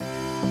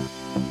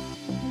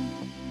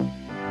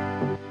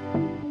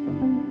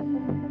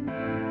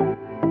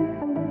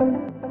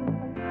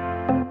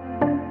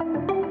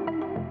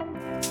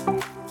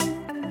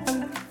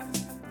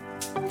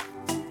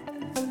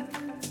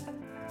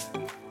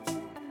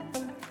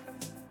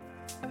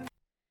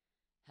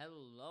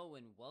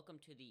welcome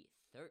to the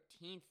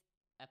 13th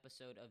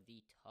episode of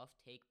the Tough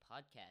Take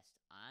podcast.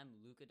 I'm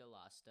Luca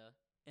DeLasta.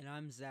 And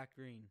I'm Zach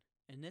Green.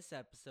 In this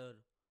episode,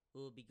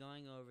 we'll be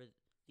going over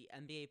the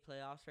NBA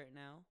playoffs right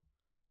now,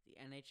 the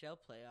NHL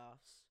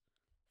playoffs,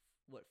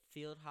 what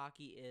field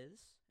hockey is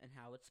and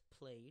how it's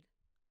played,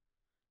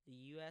 the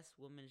U.S.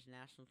 Women's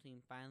National Team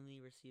finally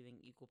receiving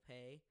equal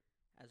pay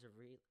as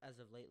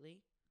of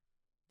lately,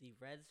 the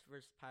Reds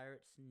vs.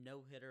 Pirates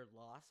no-hitter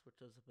loss, which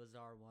was a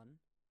bizarre one,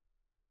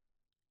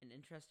 an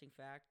interesting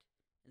fact,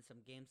 and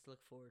some games to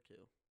look forward to.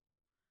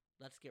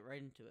 Let's get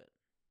right into it.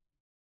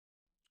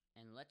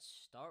 And let's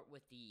start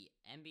with the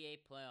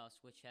NBA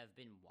playoffs, which have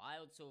been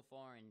wild so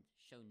far and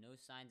show no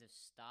signs of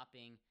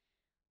stopping.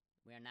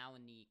 We are now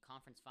in the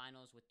conference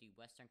finals with the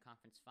Western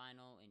Conference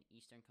Final and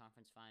Eastern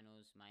Conference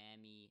Finals.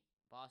 Miami,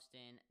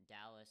 Boston,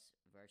 Dallas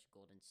versus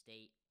Golden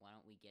State. Why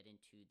don't we get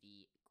into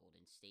the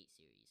Golden State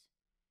series?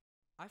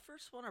 I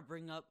first want to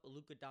bring up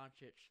Luka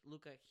Doncic.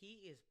 Luka,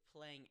 he is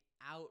playing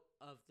out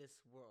of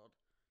this world.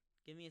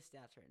 Give me his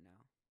stats right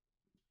now.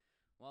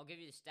 Well, I'll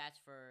give you the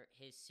stats for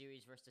his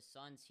series versus the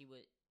Suns. He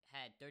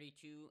had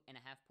 32.5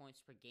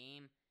 points per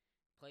game,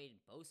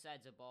 played both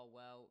sides of the ball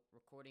well,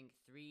 recording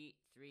 3,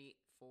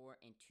 4,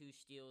 and 2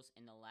 steals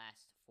in the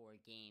last 4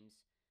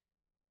 games.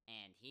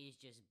 And he's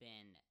just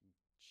been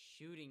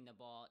shooting the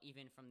ball,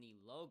 even from the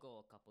logo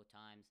a couple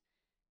times.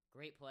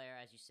 Great player,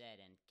 as you said,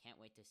 and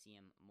can't wait to see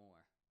him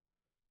more.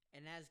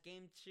 And as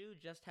Game 2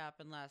 just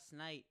happened last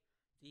night,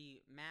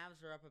 the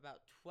Mavs were up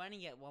about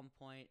 20 at one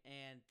point,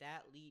 and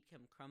that lead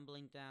came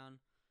crumbling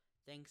down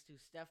thanks to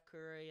Steph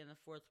Curry in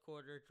the fourth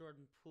quarter.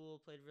 Jordan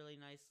Poole played really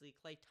nicely.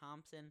 Klay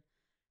Thompson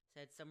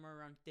had somewhere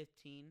around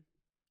 15.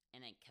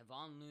 And then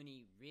Kevon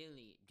Looney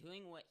really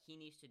doing what he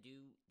needs to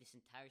do this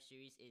entire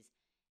series is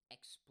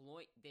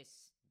exploit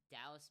this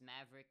Dallas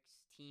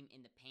Mavericks team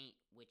in the paint,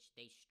 which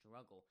they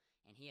struggle.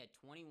 And he had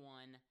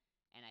 21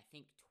 and I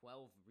think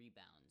 12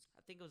 rebounds.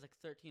 I think it was like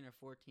 13 or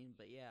 14,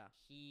 but yeah.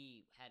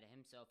 He had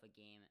himself a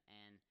game,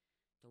 and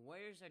the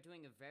Warriors are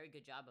doing a very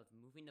good job of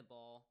moving the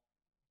ball,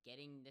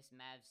 getting this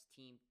Mavs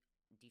team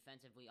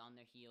defensively on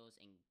their heels,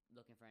 and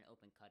looking for an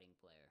open cutting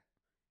player.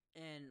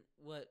 And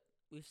what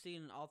we've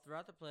seen all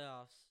throughout the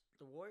playoffs,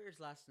 the Warriors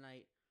last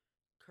night,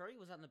 Curry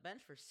was on the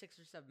bench for 6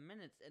 or 7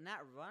 minutes, and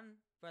that run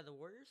by the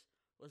Warriors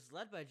was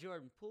led by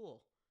Jordan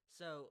Poole.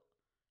 So,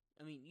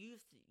 I mean, you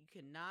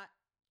cannot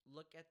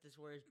look at this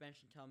Warriors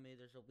bench and tell me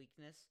there's a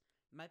weakness.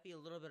 It might be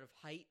a little bit of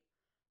height,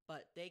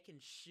 but they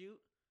can shoot,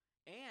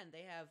 and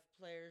they have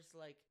players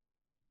like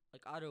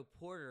Otto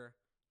Porter,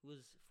 who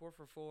was 4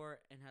 for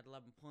 4 and had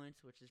 11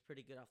 points, which is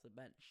pretty good off the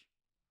bench.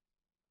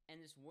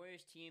 And this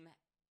Warriors team,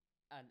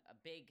 a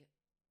big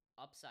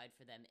upside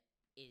for them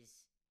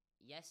is,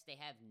 yes, they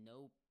have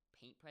no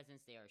paint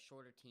presence. They are a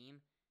shorter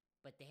team,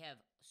 but they have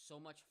so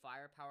much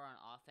firepower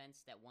on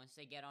offense that once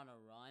they get on a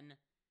run,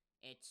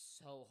 it's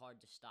so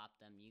hard to stop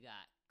them. You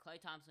got Klay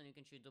Thompson, who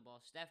can shoot the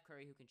ball, Steph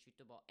Curry, who can shoot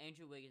the ball,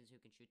 Andrew Wiggins,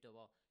 who can shoot the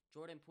ball,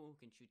 Jordan Poole, who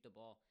can shoot the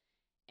ball,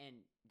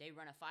 and they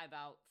run a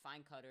 5-out,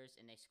 fine cutters,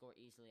 and they score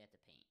easily at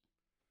the paint.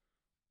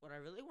 What I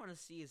really want to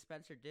see is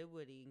Spencer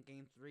Dinwiddie in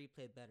Game 3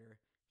 play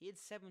better. He had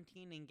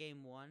 17 in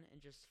Game 1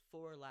 and just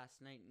 4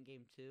 last night in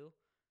Game 2.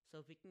 So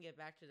if we can get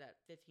back to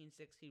that 15,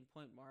 16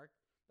 point mark,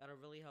 that'll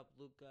really help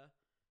Luka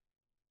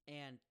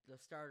and the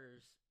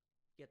starters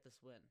get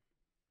this win.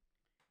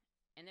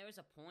 And there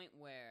was a point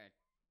where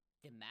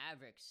the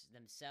Mavericks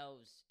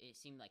themselves, it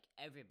seemed like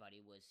everybody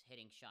was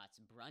hitting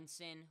shots.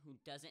 Brunson, who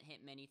doesn't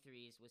hit many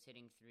threes, was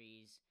hitting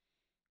threes.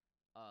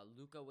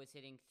 Luka was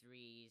hitting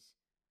threes.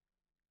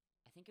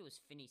 I think it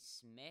was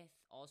Finney-Smith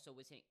also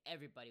was hitting.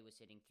 Everybody was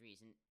hitting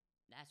threes, and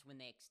that's when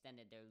they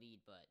extended their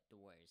lead, but the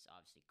Warriors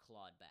obviously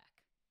clawed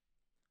back.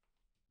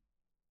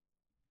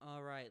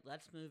 All right,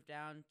 let's move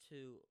down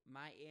to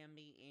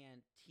Miami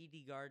and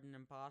TD Garden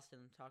in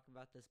Boston and talk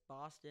about this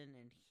Boston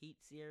and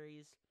Heat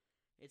series.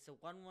 It's a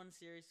 1-1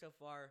 series so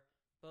far.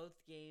 Both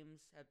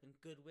games have been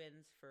good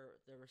wins for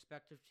their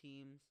respective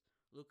teams.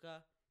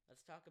 Luca,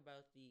 let's talk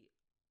about the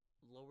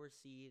lower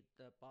seed,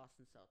 the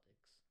Boston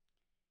Celtics.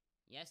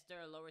 Yes,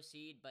 they're a lower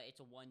seed, but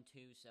it's a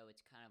 1-2, so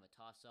it's kind of a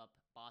toss-up.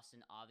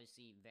 Boston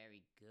obviously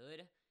very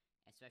good,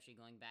 especially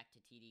going back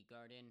to TD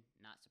Garden.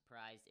 Not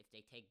surprised if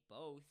they take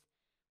both.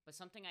 But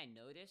something I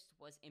noticed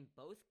was in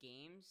both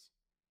games,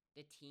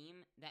 the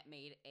team that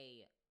made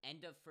a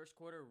end of first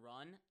quarter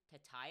run to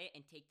tie it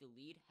and take the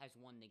lead has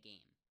won the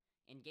game.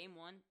 In Game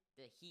 1,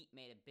 the Heat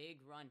made a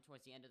big run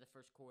towards the end of the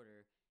first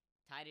quarter,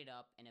 tied it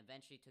up, and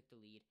eventually took the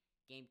lead.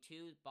 Game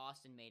 2,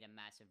 Boston made a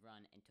massive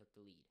run and took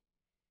the lead.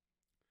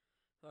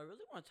 What I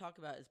really want to talk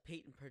about is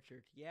Peyton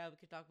Pritchard. Yeah, we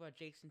could talk about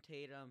Jason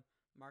Tatum,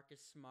 Marcus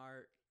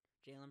Smart,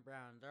 Jaylen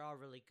Brown. They're all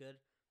really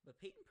good. But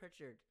Peyton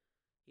Pritchard,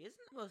 he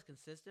isn't the most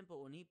consistent, but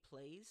when he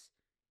plays,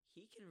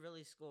 he can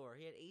really score.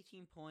 He had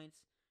 18 points.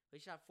 He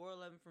shot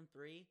 4-11 from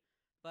 3.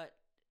 But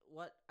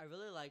what I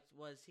really liked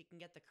was he can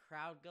get the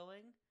crowd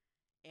going.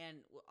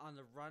 And on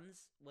the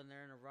runs, when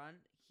they're in a run,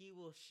 he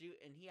will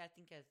shoot. And he, I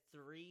think, had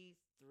 3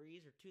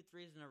 threes or 2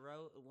 threes in a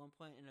row at one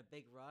point in a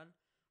big run,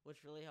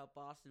 which really helped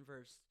Boston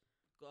versus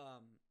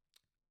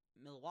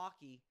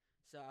Milwaukee.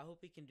 So I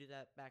hope he can do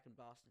that back in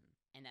Boston.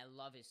 And I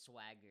love his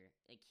swagger.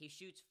 Like, he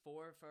shoots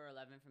 4 for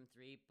 11 from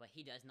 3, but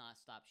he does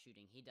not stop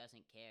shooting. He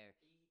doesn't care.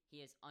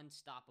 He has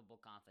unstoppable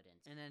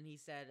confidence. And then he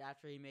said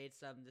after he made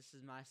some, "This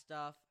is my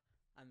stuff."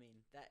 I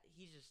mean, that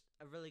he's just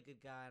a really good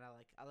guy, and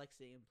I like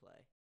seeing him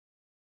play.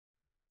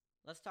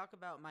 Let's talk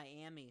about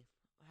Miami.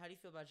 How do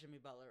you feel about Jimmy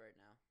Butler right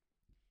now?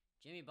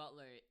 Jimmy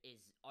Butler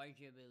is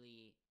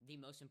arguably the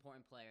most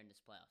important player in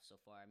this playoff so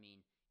far. I mean,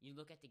 you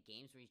look at the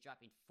games where he's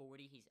dropping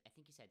 40. I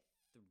think he's had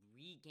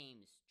 3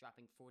 games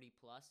dropping 40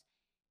 plus,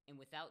 and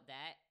without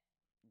that,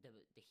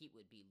 the Heat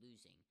would be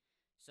losing.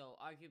 So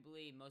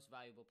arguably most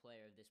valuable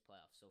player of this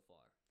playoff so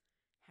far.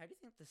 How do you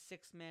think the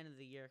sixth man of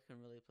the year can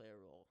really play a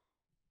role?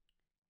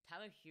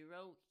 Tyler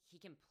Hero, he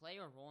can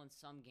play a role in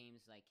some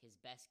games. Like, his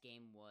best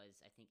game was,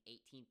 I think,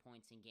 18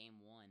 points in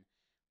game 1,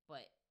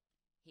 but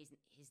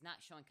he's not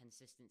showing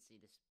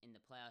consistency in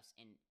the playoffs,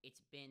 and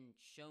it's been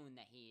shown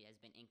that he has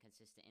been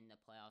inconsistent in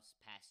the playoffs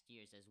past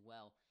years as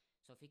well.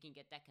 So if he can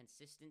get that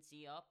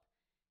consistency up,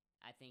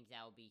 I think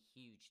that will be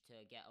huge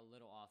to get a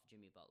little off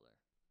Jimmy Butler.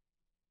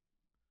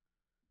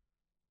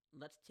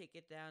 Let's take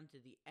it down to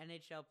the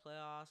NHL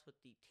playoffs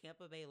with the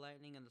Tampa Bay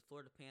Lightning and the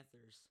Florida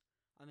Panthers.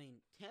 I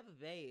mean, Tampa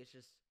Bay is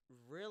just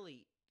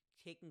really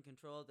taking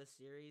control of this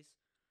series.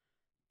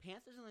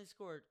 Panthers only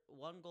scored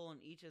 1 goal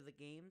in each of the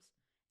games,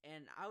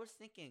 and I was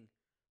thinking,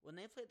 when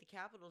they played the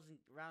Capitals in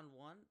round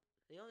 1,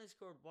 they only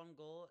scored 1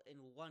 goal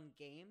in 1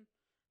 game,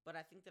 but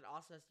I think that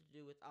also has to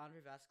do with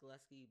Andrei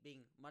Vasilevskiy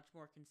being much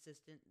more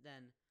consistent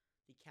than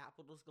the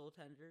Capitals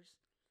goaltenders.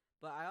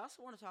 But I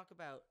also want to talk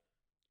about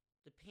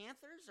the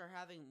Panthers are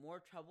having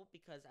more trouble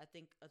because I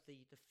think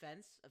the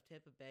defense of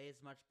Tampa Bay is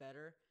much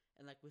better.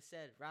 And like we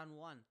said, round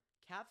 1,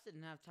 Caps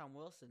didn't have Tom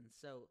Wilson,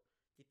 so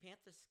the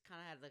Panthers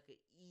kind of had like an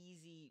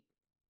easy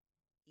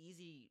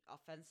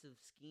offensive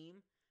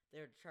scheme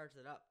there to charge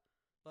it up.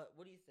 But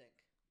what do you think?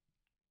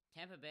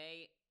 Tampa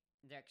Bay,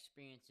 their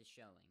experience is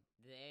showing.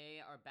 They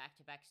are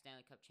back-to-back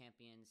Stanley Cup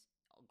champions,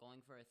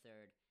 going for a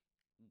third.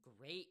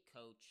 Great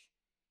coach.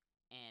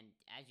 And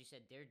as you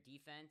said, their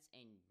defense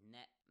and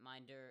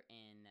netminder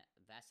and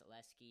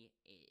Vasilevskiy,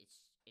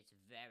 it's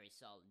very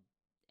solid.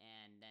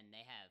 And then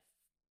they have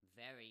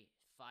very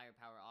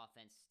firepower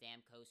offense.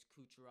 Stamkos,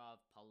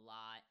 Kucherov,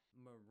 Palat,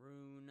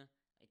 Maroon.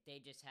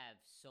 They just have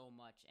so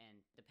much,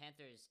 and the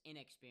Panthers'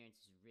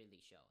 inexperience is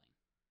really showing.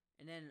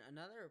 And then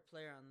another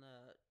player on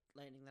the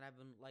Lightning that I've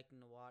been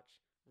liking to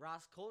watch,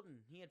 Ross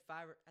Colton. He had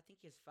 5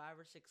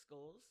 or 6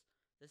 goals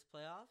this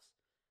playoffs.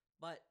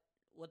 But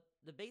what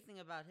the big thing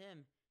about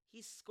him,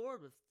 he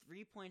scored with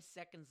 3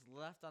 seconds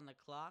left on the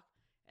clock,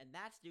 and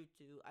that's due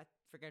to, I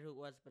forget who it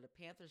was, but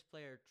a Panthers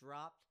player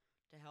dropped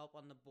to help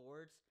on the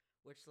boards,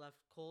 which left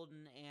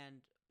Colton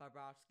and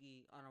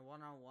Bobrovsky on a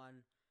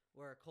one-on-one,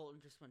 where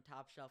Colton just went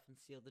top shelf and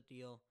sealed the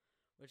deal,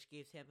 which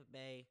gave Tampa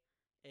Bay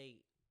a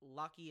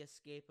lucky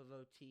escape of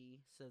OT,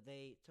 so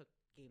they took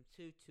Game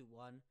 2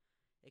 2-1.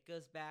 It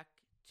goes back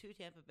to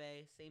Tampa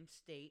Bay, same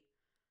state,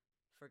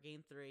 for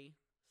Game 3.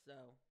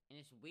 And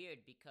it's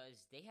weird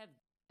because they have,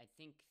 I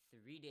think,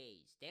 3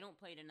 days. They don't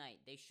play tonight.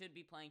 They should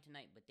be playing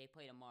tonight, but they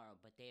play tomorrow.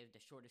 But they have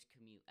the shortest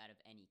commute out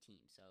of any team,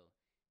 so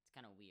it's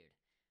kind of weird.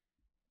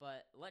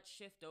 But let's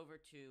shift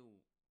over to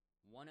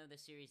one of the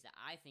series that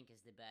I think is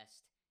the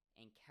best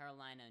in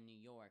Carolina and New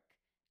York.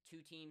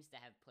 2 teams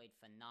that have played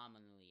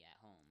phenomenally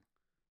at home.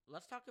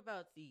 Let's talk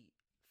about the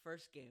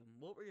first game.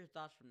 What were your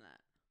thoughts from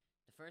that?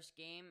 The first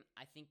game,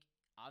 I think,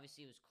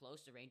 obviously it was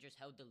close. The Rangers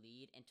held the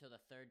lead until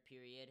the 3rd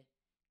period.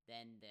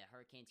 Then the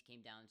Hurricanes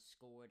came down,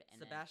 scored, and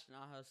Sebastian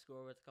Aho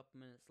scored with a couple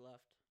minutes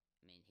left.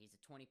 I mean, he's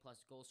a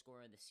 20-plus goal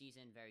scorer of the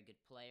season, very good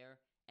player.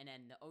 And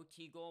then the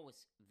OT goal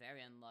was very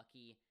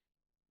unlucky.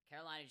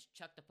 Carolina just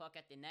chucked the puck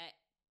at the net,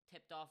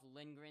 tipped off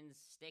Lindgren's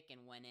stick,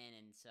 and went in.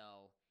 And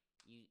so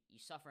you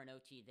suffer an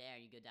OT there.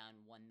 You go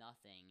down 1-0.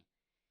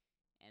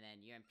 And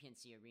then you're in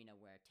PNC Arena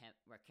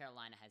where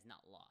Carolina has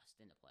not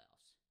lost in the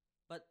playoffs.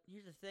 But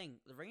here's the thing.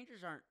 The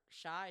Rangers aren't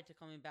shy to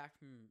coming back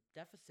from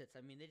deficits.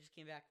 I mean, they just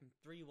came back from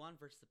 3-1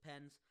 versus the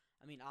Pens.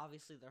 I mean,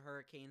 obviously the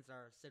Hurricanes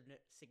are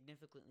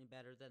significantly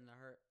better than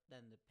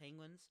the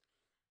Penguins.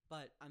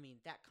 But, I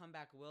mean, that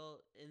comeback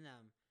will in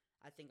them.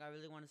 I think I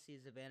really want to see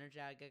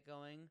Zibanejad get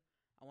going.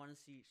 I want to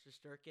see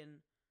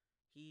Shesterkin.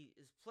 He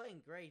is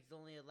playing great. He's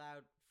only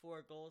allowed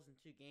 4 goals in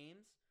 2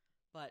 games.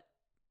 But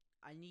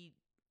I need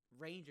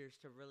Rangers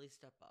to really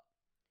step up.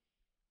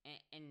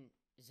 And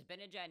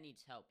Zibanejad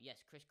needs help.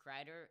 Yes, Chris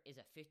Kreider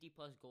is a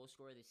 50-plus goal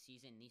scorer this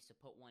season, needs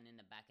to put one in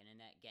the back of the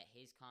net, get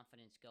his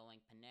confidence going.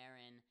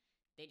 Panarin,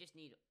 they just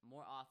need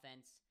more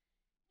offense,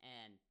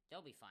 and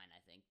they'll be fine, I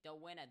think. They'll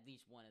win at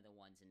least one of the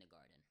ones in the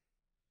Garden.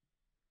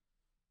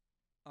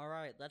 All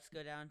right, let's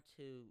go down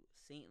to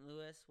St.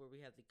 Louis, where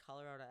we have the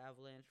Colorado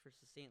Avalanche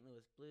versus St.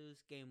 Louis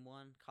Blues. Game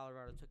 1,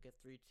 Colorado took it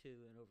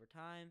 3-2 in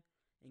overtime.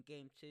 In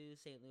Game 2,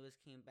 St. Louis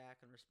came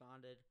back and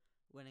responded,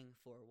 winning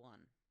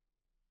 4-1.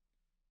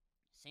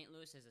 St.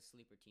 Louis is a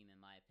sleeper team, in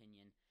my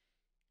opinion.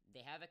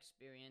 They have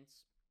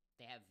experience.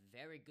 They have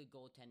very good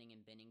goaltending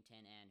in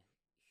Binnington, and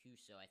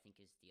Husso, I think,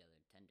 is the other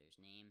tender's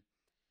name.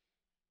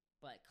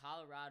 But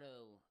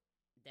Colorado,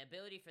 the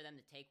ability for them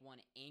to take one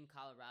in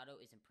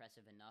Colorado is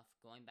impressive enough.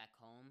 Going back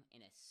home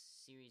in a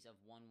series of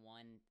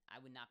 1-1,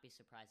 I would not be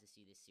surprised to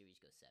see this series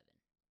go 7.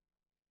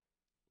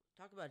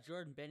 Talk about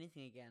Jordan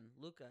Bennington again.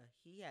 Luka,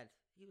 he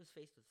was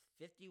faced with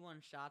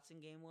 51 shots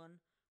in game 1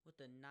 with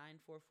a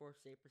 9.44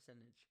 save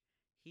percentage.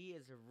 He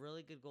is a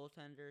really good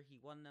goaltender. He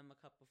won them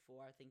a cup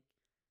before.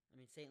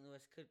 St.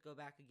 Louis could go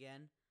back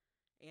again.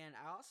 And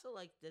I also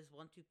like this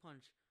 1-2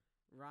 punch.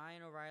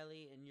 Ryan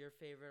O'Reilly and your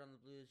favorite on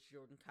the Blues,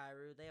 Jordan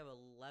Kyrou, they have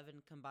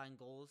 11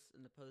 combined goals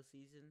in the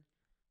postseason.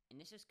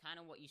 And this is kind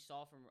of what you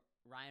saw from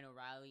Ryan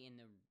O'Reilly in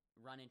the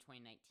run in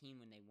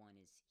 2019 when they won.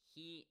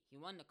 He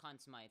won the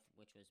Conn Smythe,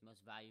 which was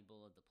most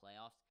valuable of the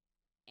playoffs,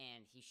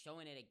 and he's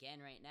showing it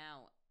again right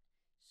now.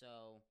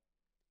 So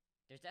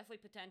there's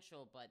definitely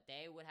potential, but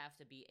they would have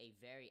to be a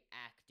very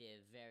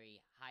active, very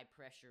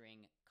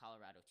high-pressuring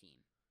Colorado team.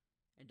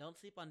 And don't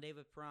sleep on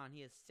David Perron.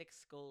 He has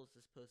 6 goals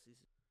this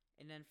postseason.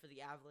 And then for the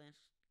Avalanche,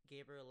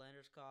 Gabriel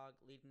Landeskog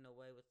leading the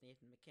way with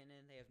Nathan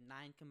MacKinnon. They have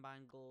 9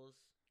 combined goals.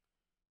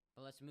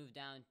 But let's move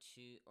down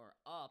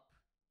up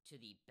to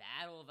the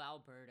Battle of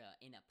Alberta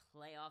in a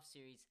playoff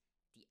series.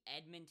 The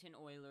Edmonton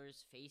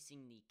Oilers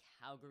facing the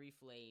Calgary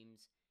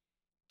Flames.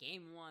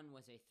 Game 1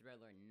 was a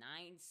thriller,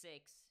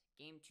 9-6.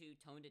 Game 2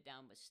 toned it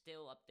down, but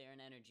still up there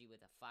in energy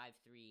with a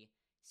 5-3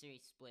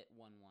 series split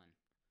 1-1.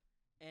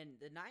 And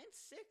the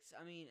 9-6,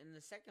 in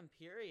the second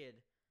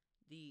period,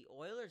 the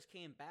Oilers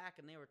came back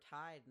and they were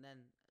tied, and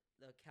then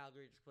the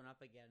Calgary just went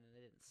up again and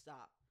they didn't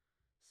stop.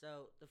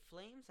 So the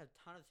Flames have a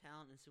ton of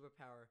talent and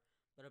superpower,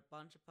 but a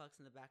bunch of pucks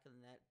in the back of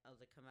the net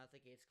as they come out the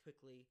gates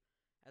quickly,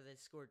 as they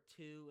scored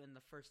 2 in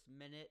the first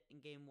minute in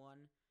game 1,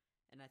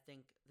 and I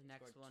think the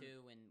next one...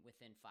 2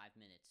 within 5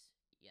 minutes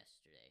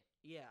yesterday.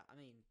 Yeah,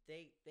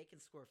 they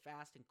can score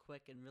fast and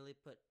quick and really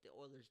put the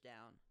Oilers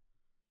down.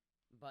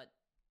 But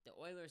the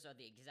Oilers are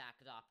the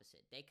exact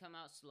opposite. They come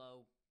out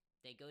slow,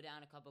 they go down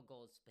a couple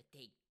goals, but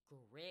they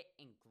grit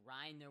and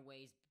grind their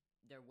way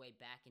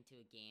back into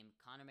a game.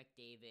 Connor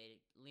McDavid,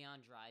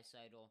 Leon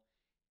Draisaitl,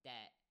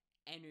 that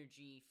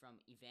energy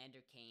from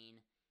Evander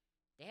Kane.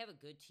 They have a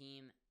good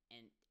team,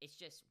 and it's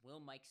just,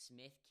 will Mike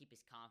Smith keep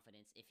his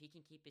confidence? If he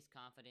can keep his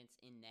confidence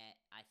in net,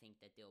 I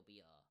think that there'll be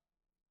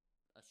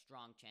a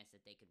strong chance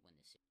that they could win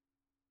this series.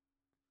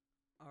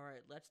 All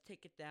right, let's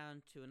take it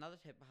down to another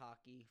type of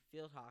hockey,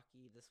 field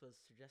hockey. This was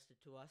suggested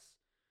to us,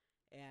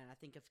 and I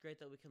think it's great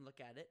that we can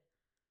look at it.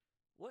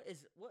 What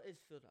is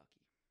field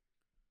hockey?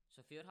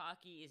 So field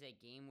hockey is a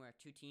game where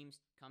 2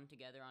 teams come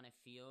together on a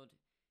field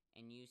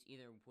and use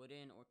either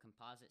wooden or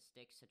composite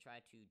sticks to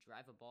try to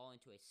drive a ball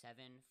into a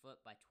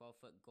 7-foot by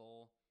 12-foot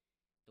goal.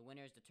 The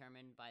winner is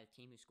determined by the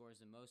team who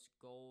scores the most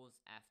goals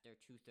after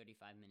 2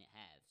 35-minute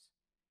halves.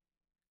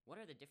 What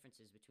are the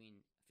differences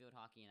between field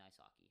hockey and ice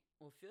hockey?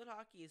 Well, field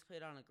hockey is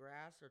played on a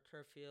grass or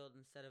turf field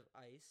instead of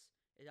ice.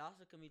 It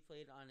also can be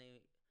played on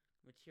a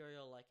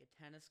material like a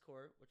tennis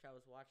court, which I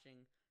was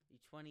watching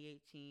the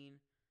 2018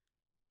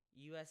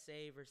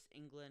 USA versus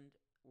England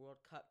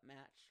World Cup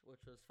match,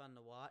 which was fun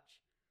to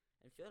watch.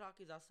 And field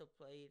hockey is also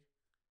played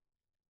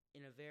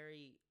in a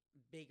very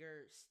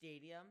bigger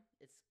stadium.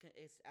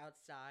 It's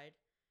outside,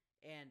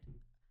 and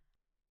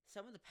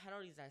some of the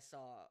penalties I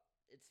saw,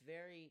 it's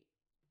very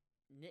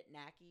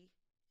nit-nacky.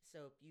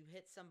 So if you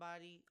hit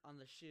somebody on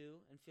the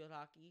shoe in field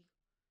hockey,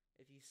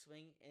 if you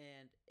swing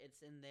and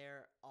it's in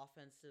their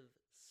offensive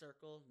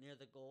circle near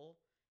the goal,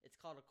 it's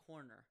called a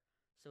corner.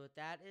 So what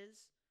that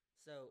is,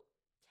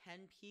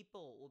 10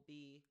 people will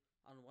be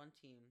on one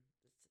team,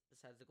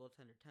 besides the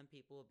goaltender. 10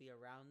 people will be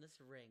around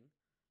this ring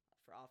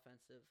for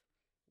offensive.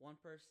 One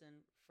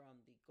person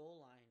from the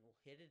goal line will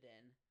hit it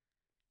in,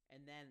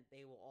 and then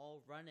they will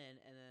all run in,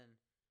 and then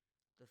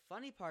the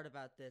funny part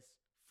about this,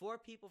 4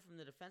 people from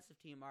the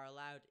defensive team are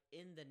allowed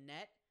in the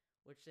net,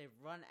 which they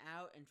run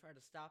out and try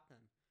to stop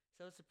them.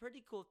 So it's a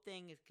pretty cool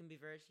thing. It can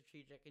be very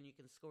strategic, and you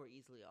can score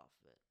easily off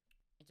of it.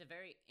 It's a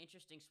very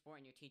interesting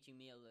sport, and you're teaching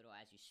me a little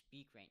as you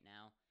speak right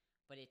now.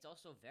 But it's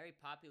also very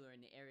popular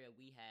in the area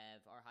we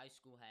have. Our high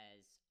school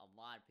has a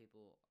lot of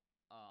people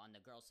on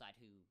the girls' side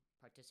who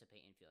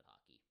participate in field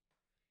hockey.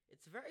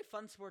 It's a very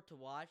fun sport to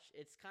watch.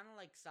 It's kind of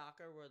like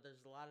soccer where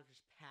there's a lot of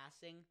just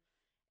passing,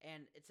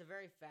 and it's a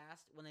very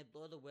fast. When they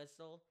blow the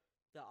whistle,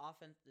 the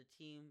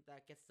team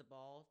that gets the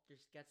ball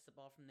just gets the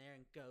ball from there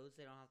and goes.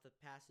 They don't have to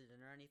pass it in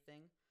or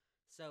anything.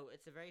 So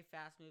it's a very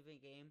fast-moving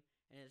game,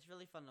 and it's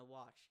really fun to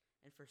watch.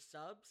 And for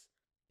subs,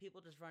 people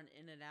just run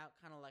in and out,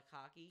 kind of like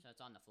hockey. So it's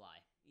on the fly.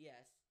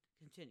 Yes,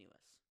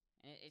 continuous.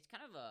 And it's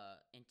kind of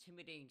a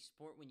intimidating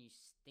sport when you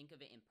think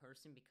of it in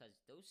person because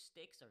those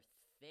sticks are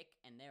thick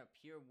and they're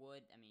pure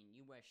wood.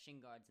 You wear shin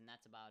guards and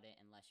that's about it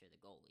unless you're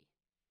the goalie.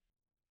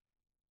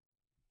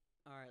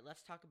 All right,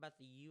 let's talk about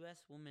the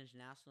U.S. Women's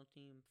National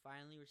Team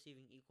finally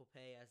receiving equal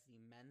pay as the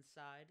men's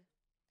side.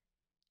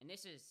 And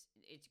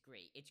it's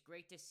great. It's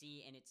great to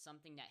see, and it's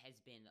something that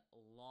has been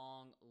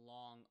long,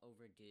 long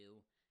overdue.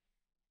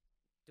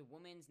 The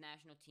women's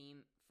national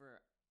team,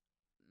 for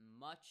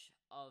much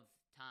of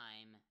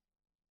time,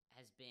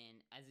 has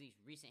been, as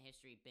least recent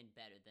history, been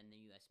better than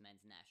the U.S.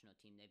 men's national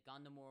team. They've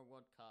gone to more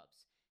World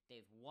Cups.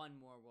 They've won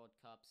more World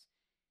Cups.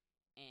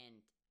 And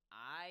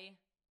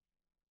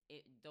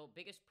the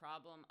biggest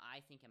problem,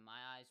 I think, in my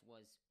eyes,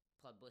 was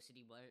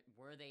publicity.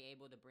 Were they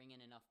able to bring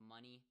in enough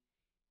money?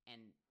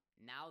 And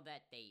now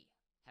that they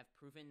have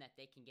proven that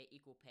they can get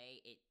equal pay,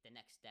 the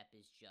next step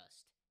is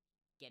just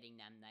getting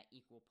them that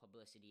equal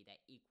publicity, that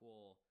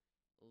equal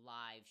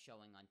live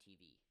showing on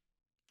TV.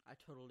 I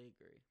totally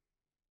agree.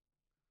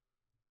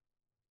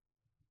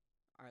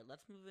 All right,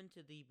 let's move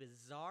into the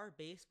bizarre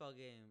baseball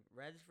game.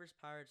 Reds vs.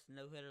 Pirates,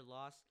 no-hitter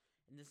loss.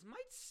 And this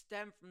might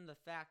stem from the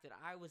fact that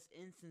I was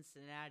in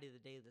Cincinnati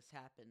the day this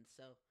happened.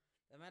 So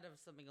that might have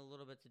something a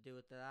little bit to do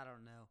with it. I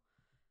don't know.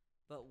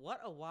 But what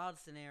a wild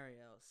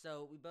scenario.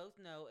 So we both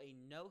know a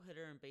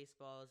no-hitter in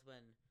baseball is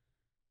when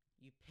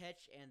you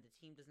pitch and the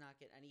team does not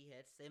get any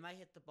hits. They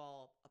might hit the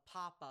ball a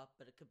pop-up,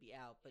 but it could be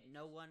out. But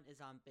no one is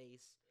on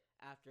base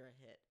after a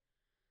hit.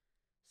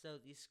 So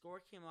the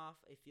score came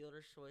off a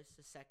fielder's choice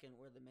to second,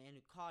 where the man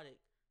who caught it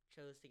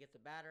chose to get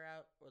the batter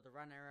out, or the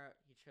runner out,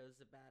 he chose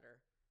the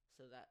batter.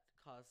 So that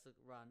caused the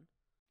run.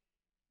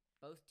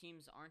 Both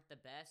teams aren't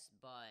the best,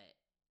 but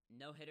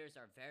no-hitters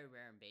are very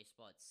rare in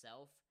baseball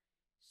itself.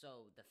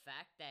 So the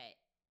fact that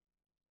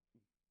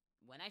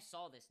when I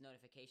saw this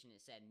notification, it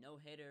said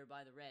no-hitter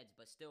by the Reds,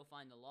 but still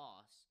find the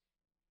loss,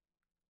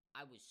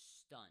 I was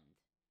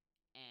stunned.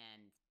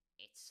 And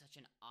it's such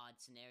an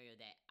odd scenario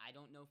that I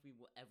don't know if we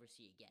will ever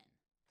see again.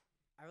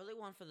 I really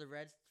want for the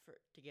Reds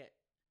to get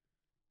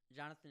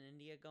Jonathan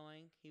India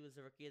going. He was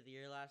the Rookie of the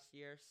Year last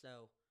year,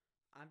 so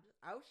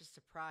I was just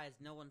surprised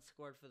no one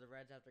scored for the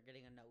Reds after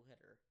getting a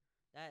no-hitter.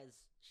 That is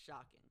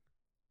shocking.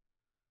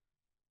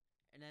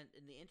 And then,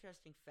 in the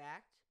interesting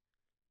fact,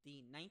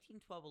 the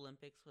 1912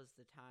 Olympics was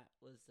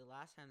the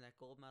last time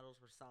that gold medals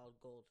were solid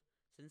gold.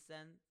 Since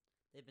then,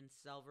 they've been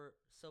silver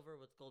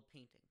with gold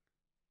painting.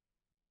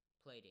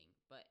 Plating,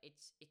 but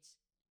it's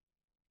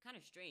kind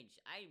of strange.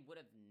 I would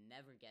have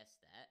never guessed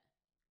that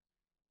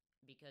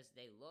because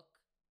they look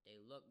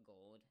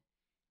gold,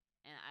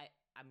 and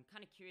I'm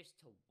kind of curious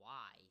to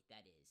why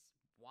that is.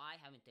 Why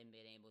haven't they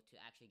been able to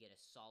actually get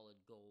a solid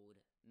gold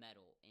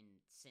medal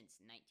since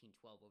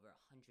 1912, over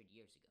 100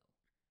 years ago?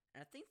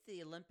 And I think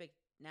the Olympic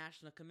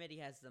National Committee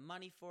has the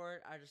money for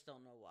it. I just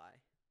don't know why.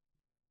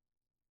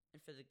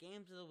 And for the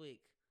games of the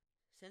week,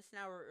 since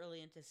now we're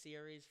early into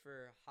series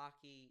for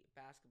hockey,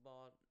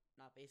 basketball,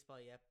 not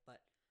baseball yet, but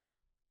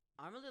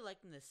I'm really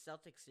liking this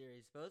Celtics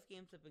series. Both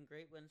games have been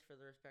great wins for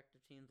the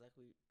respective teams, like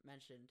we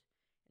mentioned.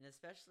 And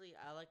especially,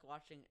 I like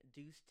watching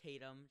Deuce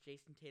Tatum,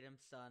 Jason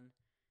Tatum's son.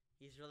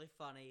 He's really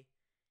funny.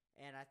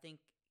 And I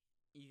think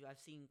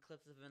I've seen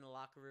clips of him in the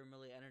locker room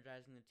really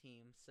energizing the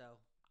team. So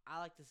I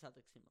like the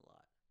Celtics team a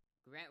lot.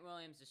 Grant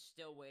Williams is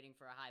still waiting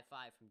for a high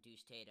five from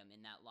Deuce Tatum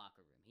in that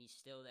locker room. He's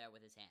still there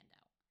with his hand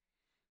out.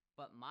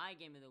 But my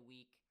game of the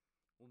week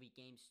will be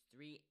games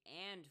 3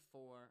 and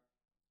 4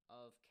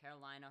 of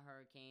Carolina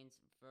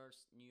Hurricanes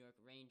versus New York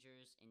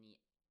Rangers in the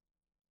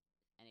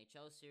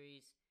NHL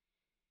series.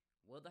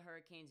 Will the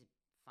Hurricanes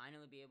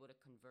finally be able to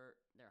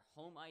convert their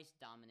home ice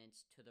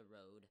dominance to the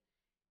road?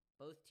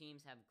 Both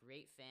teams have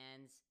great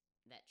fans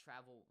that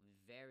travel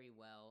very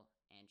well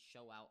and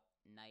show out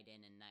night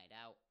in and night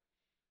out.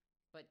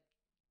 But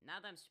now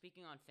that I'm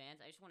speaking on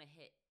fans, I just want to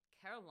hit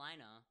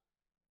Carolina.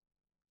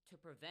 To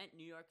prevent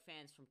New York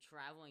fans from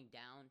traveling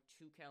down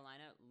to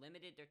Carolina,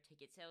 limited their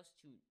ticket sales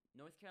to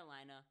North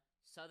Carolina,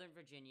 Southern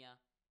Virginia,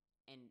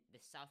 and the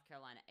South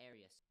Carolina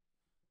areas.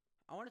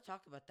 I want to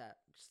talk about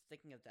that. Just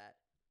thinking of that.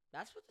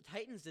 That's what the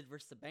Titans did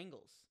versus the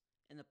Bengals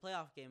in the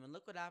playoff game, and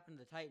look what happened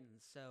to the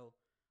Titans. So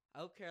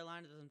I hope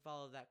Carolina doesn't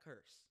follow that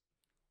curse.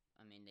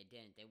 I mean, they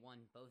didn't. They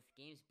won both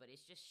games, but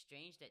it's just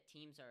strange that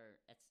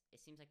it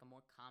seems like a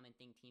more common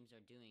thing teams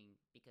are doing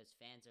because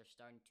fans are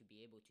starting to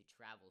be able to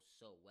travel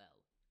so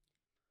well.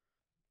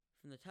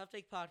 From the Tough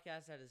Take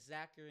Podcast, that is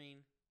Zach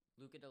Green.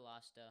 Luca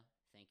DeLosta,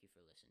 thank you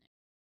for listening.